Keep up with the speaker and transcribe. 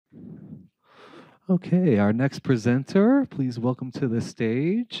Okay, our next presenter, please welcome to the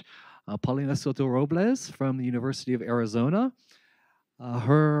stage, Paulina Soto Robles from the University of Arizona.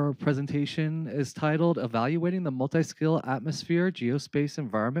 Her presentation is titled Evaluating the Multiscale Atmosphere-Geospace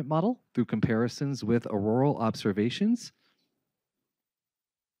Environment Model through Comparisons with Auroral Observations.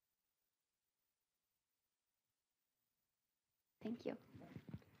 Thank you.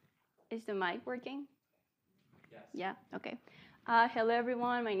 Is the mic working? Yes. Yeah, okay. Hello,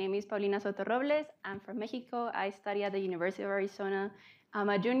 everyone. My name is Paulina Soto Robles. I'm from Mexico. I study at the University of Arizona. I'm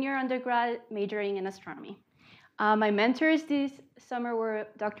a junior undergrad majoring in astronomy. My mentors this summer were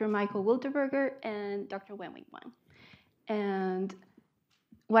Dr. Michael Wilterberger and Dr. Wenwing Wang. And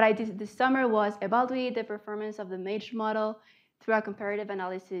what I did this summer was evaluate the performance of the MAGE model through a comparative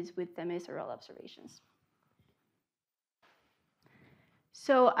analysis with THEMIS Auroral Observations.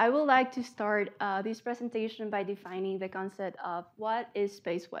 So I would like to start this presentation by defining the concept of what is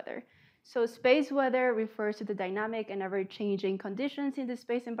space weather. So space weather refers to the dynamic and ever-changing conditions in the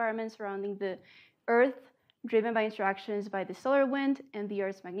space environment surrounding the Earth, driven by interactions by the solar wind and the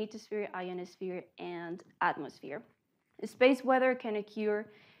Earth's magnetosphere, ionosphere, and atmosphere. Space weather can occur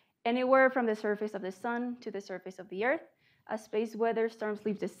anywhere from the surface of the sun to the surface of the Earth. As space weather storms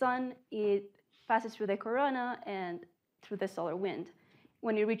leave the sun, it passes through the corona and through the solar wind.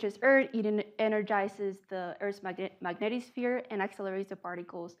 When it reaches Earth, it energizes the Earth's magnetic sphere and accelerates the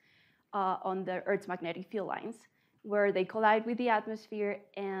particles on the Earth's magnetic field lines, where they collide with the atmosphere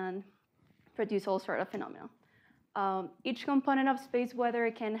and produce all sorts of phenomena. Each component of space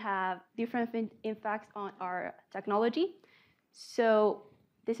weather can have different impacts on our technology. So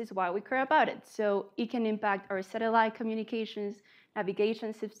this is why we care about it. So it can impact our satellite communications,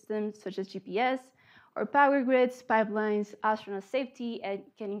 navigation systems such as GPS, or power grids, pipelines, astronaut safety. It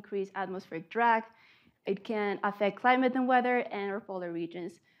can increase atmospheric drag. It can affect climate and weather and our polar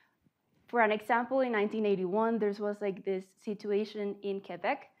regions. For an example, in 1981, there was like this situation in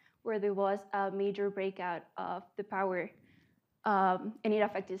Quebec where there was a major breakout of the power, and it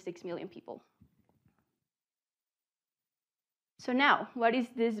affected 6 million people. So now, what is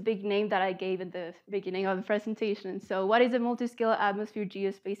this big name that I gave at the beginning of the presentation? So what is a multiscale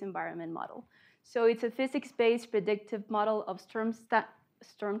atmosphere-geospace environment model? So it's a physics-based predictive model of storm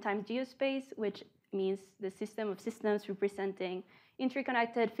time geospace, which means the system of systems representing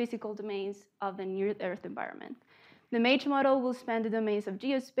interconnected physical domains of the near-Earth environment. The MAGE model will span the domains of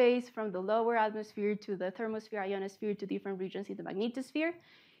geospace from the lower atmosphere to the thermosphere, ionosphere to different regions in the magnetosphere.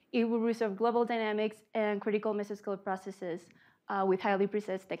 It will resolve global dynamics and critical mesoscale processes with highly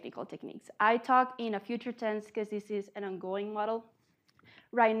precise technical techniques. I talk in a future tense because this is an ongoing model.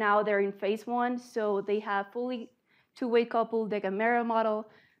 Right now, they're in phase 1, so they have fully two-way coupled the Gamera model,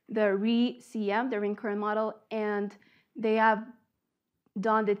 the RE-CM, the ring current model, and they have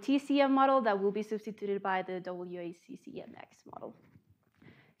done the TCM model that will be substituted by the WACCMX model.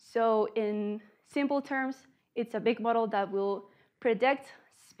 So in simple terms, it's a big model that will predict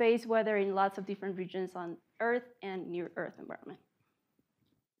space weather in lots of different regions on Earth and near-Earth environment.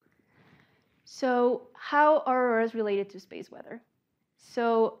 So how are auroras related to space weather?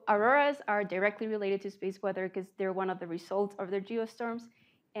 So auroras are directly related to space weather because they're one of the results of the geostorms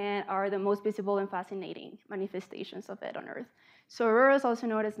and are the most visible and fascinating manifestations of it on Earth. So auroras, also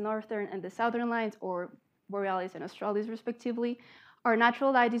known as northern and the southern lights, or borealis and australis respectively, are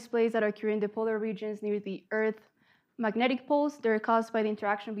natural light displays that occur in the polar regions near the Earth magnetic poles. They're caused by the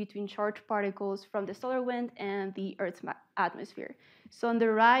interaction between charged particles from the solar wind and the Earth's atmosphere. So on the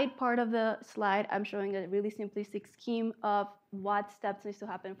right part of the slide, I'm showing a really simplistic scheme of what steps needs to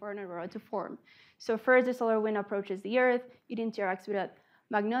happen for an aurora to form. So first, the solar wind approaches the Earth. It interacts with a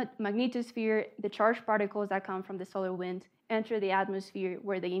magnetosphere. The charged particles that come from the solar wind enter the atmosphere,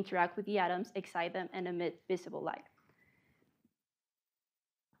 where they interact with the atoms, excite them, and emit visible light.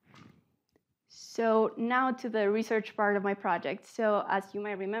 So now to the research part of my project. So as you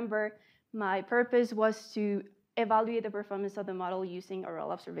might remember, my purpose was to evaluate the performance of the model using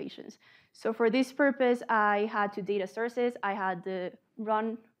auroral observations. So for this purpose, I had two data sources. I had the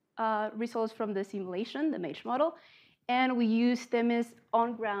run results from the simulation, the MAGE model, and we used THEMIS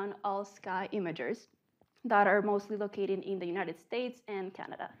on-ground all-sky imagers that are mostly located in the United States and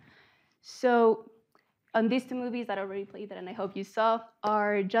Canada. So on these two movies that I already played and I hope you saw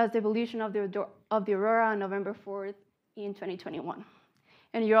are just the evolution of the aurora on November 4th in 2021.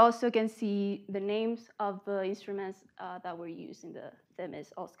 And you also can see the names of the instruments that were used in the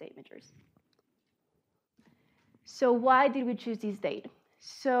THEMIS all-sky imagers. So why did we choose this date?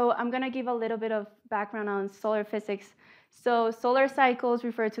 So I'm going to give a little bit of background on solar physics. So solar cycles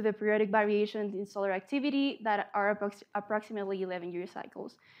refer to the periodic variations in solar activity that are approximately 11-year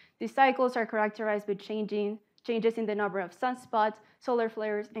cycles. These cycles are characterized by changes in the number of sunspots, solar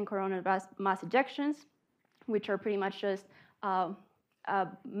flares, and coronal mass ejections, which are pretty much just a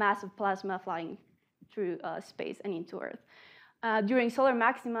mass of plasma flying through space and into Earth. During solar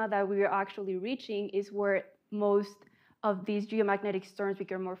maxima that we are actually reaching is where most of these geomagnetic storms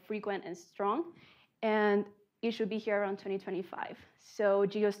become more frequent and strong, and it should be here around 2025. So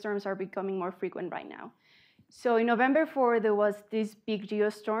geostorms are becoming more frequent right now. So in November 4, there was this big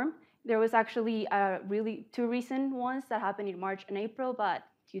geostorm. There was actually really two recent ones that happened in March and April, but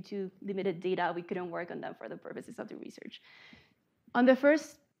due to limited data, we couldn't work on them for the purposes of the research. On the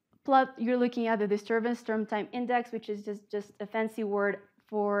first plot, you're looking at the disturbance storm time index, which is just a fancy word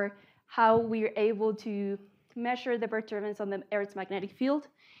for how we're able to measure the perturbance on the Earth's magnetic field.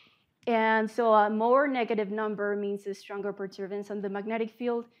 And so a more negative number means a stronger perturbance on the magnetic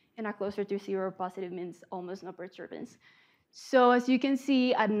field, and a closer to zero positive means almost no perturbance. So as you can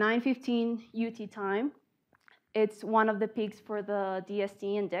see, at 9:15 UT time, it's one of the peaks for the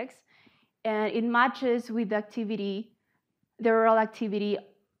DST index, and it matches with the activity, the auroral activity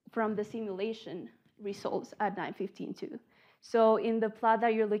from the simulation results at 9:15 too. So in the plot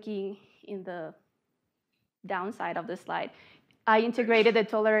that you're looking in the downside of the slide, I integrated the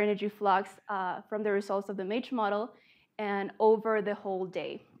total energy flux from the results of the MAGE model and over the whole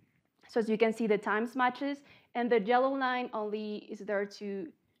day. So as you can see, the times matches, and the yellow line only is there to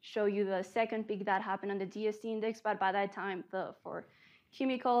show you the second peak that happened on the DST index, but by that time, for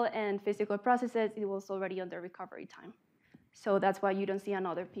chemical and physical processes, it was already on the recovery time. So that's why you don't see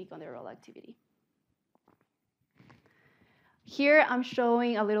another peak on the auroral activity. Here, I'm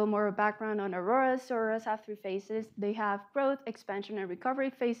showing a little more background on auroras. Auroras have three phases. They have growth, expansion, and recovery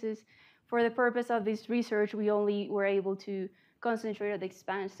phases. For the purpose of this research, we only were able to concentrate on the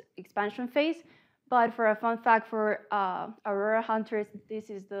expansion phase. But for a fun fact for aurora hunters, this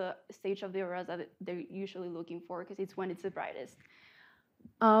is the stage of the auroras that they're usually looking for because it's when it's the brightest.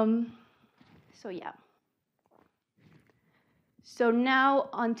 So yeah. So now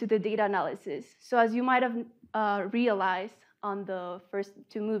onto the data analysis. So as you might have realized on the first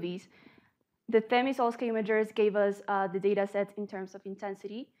two movies, the Themis all-scale imagers gave us the data sets in terms of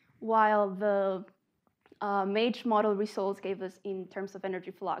intensity, while the MAGE model results gave us in terms of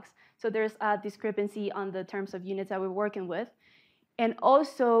energy flux. So there's a discrepancy on the terms of units that we're working with. And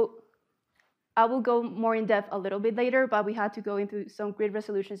also, I will go more in depth a little bit later, but we had to go into some grid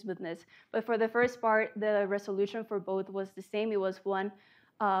resolutions with NESSI. But for the first part, the resolution for both was the same. It was 1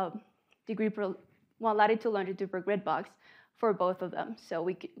 latitude longitude per grid box for both of them. So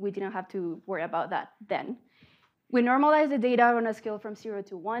we didn't have to worry about that then. We normalized the data on a scale from 0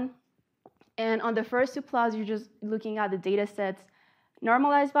 to 1. And on the first two plots, you're just looking at the data sets,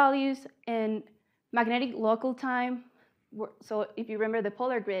 normalized values, and magnetic local time. So if you remember the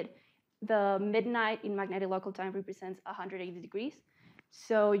polar grid, the midnight in magnetic local time represents 180 degrees.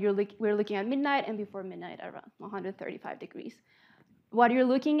 So we're looking at midnight and before midnight around 135 degrees. What you're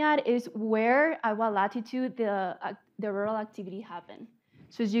looking at is where, at what latitude, the auroral activity happened.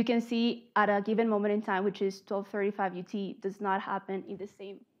 So as you can see, at a given moment in time, which is 1235 UT, does not happen in the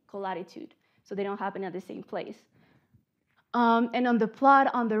same colatitude. So they don't happen at the same place. And on the plot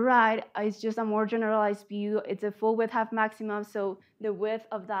on the right, it's just a more generalized view. It's a full width half maximum, so the width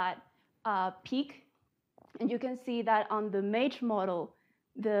of that peak. And you can see that on the MAGE model,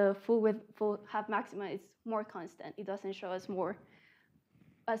 the full width full half maxima is more constant. It doesn't show us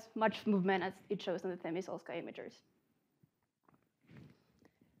as much movement as it shows on the Themis all-sky imagers.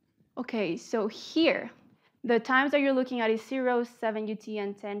 Okay, so here, the times that you're looking at is 0, 7 UT,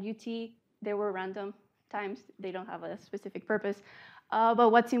 and 10 UT. They were random times. They don't have a specific purpose.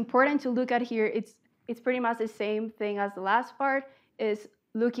 But what's important to look at here, it's pretty much the same thing as the last part, is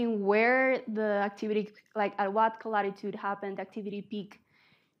looking where the activity, like at what colatitude happened, the activity peak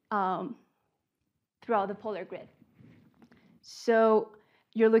throughout the polar grid. So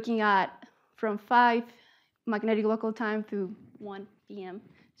you're looking at from 5 magnetic local time through 1 p.m.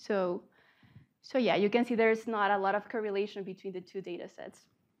 So yeah, you can see there's not a lot of correlation between the two data sets.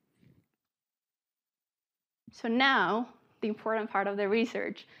 So now, the important part of the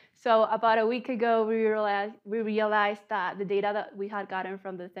research. So about a week ago, we realized that the data that we had gotten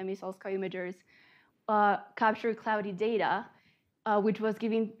from the Themis all-sky imagers captured cloudy data, which was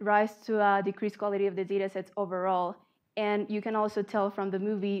giving rise to a decreased quality of the data sets overall. And you can also tell from the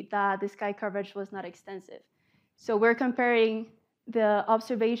movie that the sky coverage was not extensive. So we're comparing the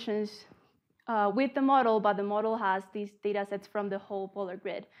observations with the model, but the model has these data sets from the whole polar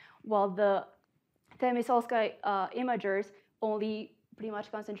grid, while the Temesol-sky imagers only pretty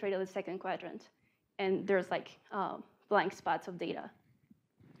much concentrated in the second quadrant, and there's like blank spots of data.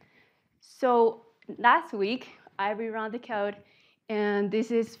 So last week, I rerun the code, and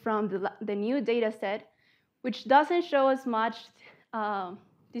this is from the new data set, which doesn't show as much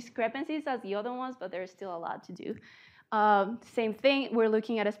discrepancies as the other ones, but there's still a lot to do. Same thing, we're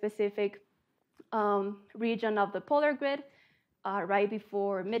looking at a specific region of the polar grid right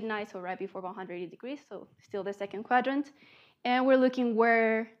before midnight, so right before 180 degrees, so still the second quadrant. And we're looking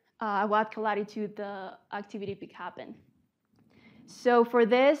where, what latitude the activity peak happened. So for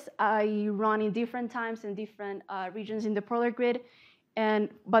this, I run in different times in different regions in the polar grid.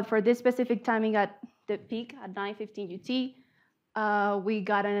 But for this specific timing at the peak at 9:15 UT, we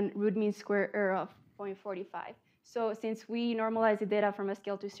got a root mean square error of 0.45. So since we normalize the data from a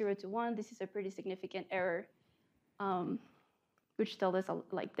scale to 0 to 1, this is a pretty significant error, which tells us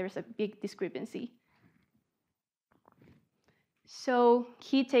like there's a big discrepancy. So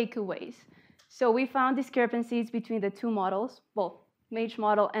key takeaways. So we found discrepancies between the two models, both MAGE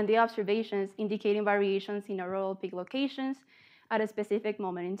model and the observations, indicating variations in auroral peak locations at a specific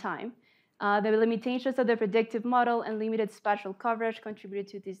moment in time. The limitations of the predictive model and limited spatial coverage contributed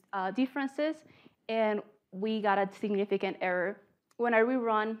to these differences, and we got a significant error. When I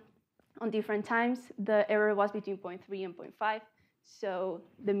rerun on different times, the error was between 0.3 and 0.5, so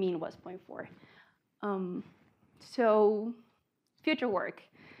the mean was 0.4. So future work.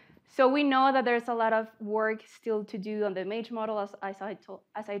 So we know that there's a lot of work still to do on the MAGE model. As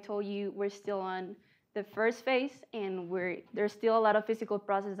I told you, we're still on the first phase, and there's still a lot of physical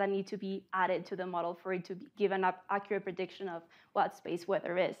processes that need to be added to the model for it to give an accurate prediction of what space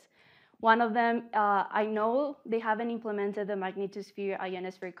weather is. One of them, I know they haven't implemented the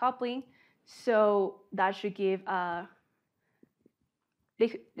magnetosphere-ionosphere coupling, so that should give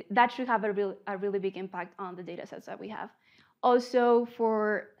that should have a really big impact on the data sets that we have. Also,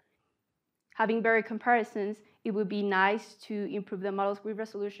 for having better comparisons, it would be nice to improve the models with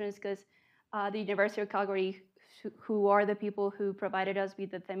resolutions, because the University of Calgary, who are the people who provided us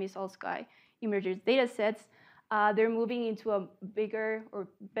with the Temesol-sky imagers data sets, they're moving into a bigger or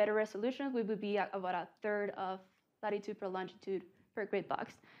better resolution, which would be about a third of latitude per longitude per grid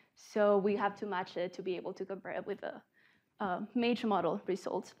box. So we have to match it to be able to compare it with the MAGE model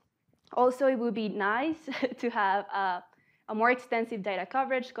results. Also, it would be nice to have a more extensive data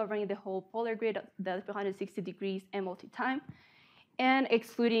coverage covering the whole polar grid, the 360 degrees and multi-time, and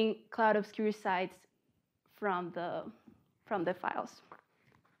excluding cloud obscure sites from the files.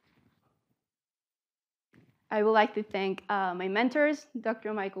 I would like to thank my mentors,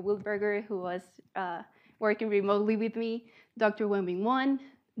 Dr. Michael Wildberger, who was working remotely with me, Dr. Wenbing Won,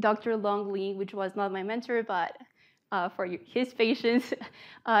 Dr. Long Lee, which was not my mentor, but for his patience,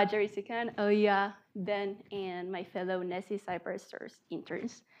 Jerry Sikan, Elia, Ben, and my fellow NESSI Cypress Stars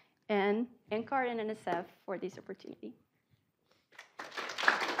interns, and NCAR and NSF for this opportunity.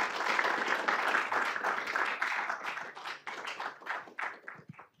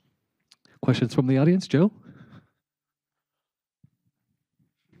 Questions from the audience, Joe?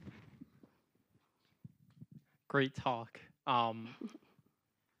 Great talk.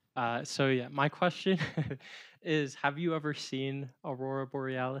 So yeah, my question is, have you ever seen Aurora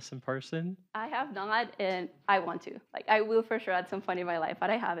Borealis in person? I have not, and I want to. Like, I will for sure at some point in my life, but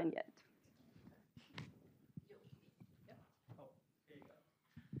I haven't yet.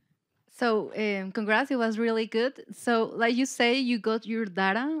 So congrats, it was really good. So like you say, you got your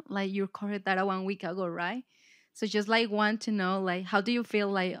data, like your correct data 1 week ago, right? So just like want to know, like, how do you feel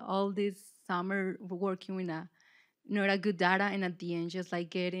like all this summer working with not a good data, and at the end just like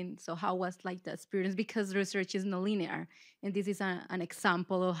getting, so how was like the experience? Because research is not linear, and this is an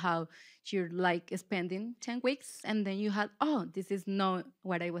example of how you're like spending 10 weeks and then you had, oh, this is not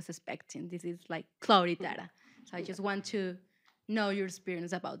what I was expecting. This is like cloudy data. So I just want to know your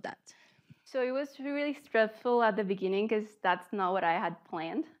experience about that. So it was really stressful at the beginning because that's not what I had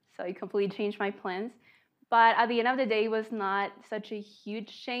planned. So it completely changed my plans. But at the end of the day, it was not such a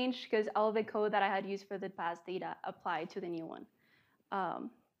huge change because all of the code that I had used for the past data applied to the new one.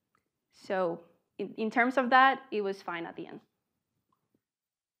 So in terms of that, it was fine at the end.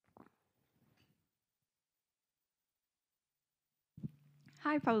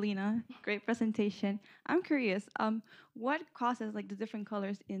 Hi, Paulina. Great presentation. I'm curious, what causes like the different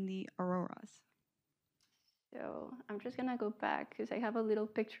colors in the auroras? So I'm just gonna go back because I have a little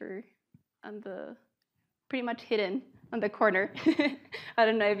picture on the, pretty much hidden on the corner. I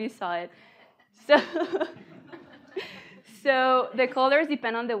don't know if you saw it. So the colors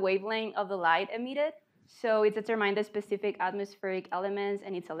depend on the wavelength of the light emitted. So it determines the specific atmospheric elements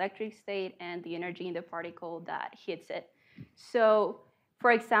and its electric state and the energy in the particle that hits it. So,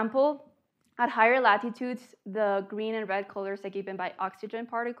 for example, at higher latitudes, the green and red colors are given by oxygen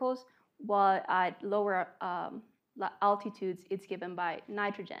particles, while at lower altitudes, it's given by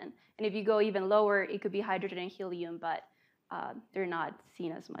nitrogen. And if you go even lower, it could be hydrogen and helium, but they're not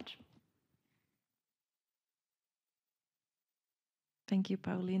seen as much. Thank you,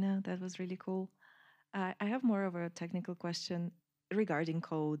 Paulina. That was really cool. I have more of a technical question regarding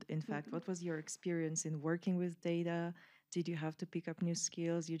code. In fact, what was your experience in working with data? Did you have to pick up new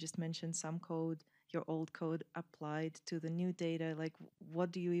skills? You just mentioned some code, your old code applied to the new data. Like,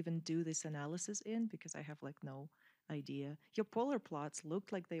 what do you even do this analysis in? Because I have like no idea. Your polar plots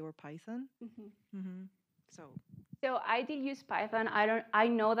looked like they were Python. So I did use Python. I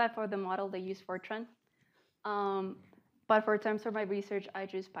know that for the model they use Fortran. But for terms of my research, I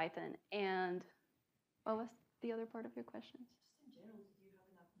choose Python. And what was the other part of your question? Just in general, did you have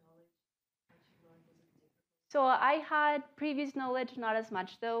enough knowledge? What you learned, was it difficult? So I had previous knowledge, not as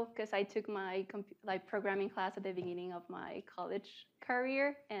much though, because I took my programming class at the beginning of my college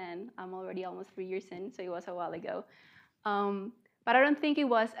career, and I'm already almost 3 years in, so it was a while ago. But I don't think it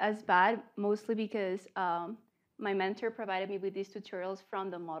was as bad, mostly because my mentor provided me with these tutorials from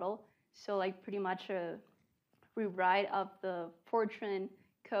the model. So like pretty much a rewrite of the Fortran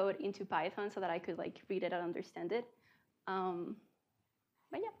code into Python so that I could like read it and understand it.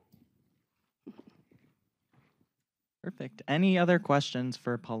 But yeah. Perfect. Any other questions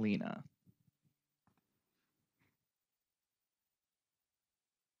for Paulina?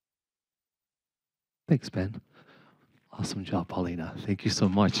 Thanks, Ben. Awesome job, Paulina. Thank you so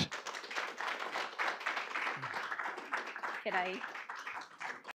much. Can I?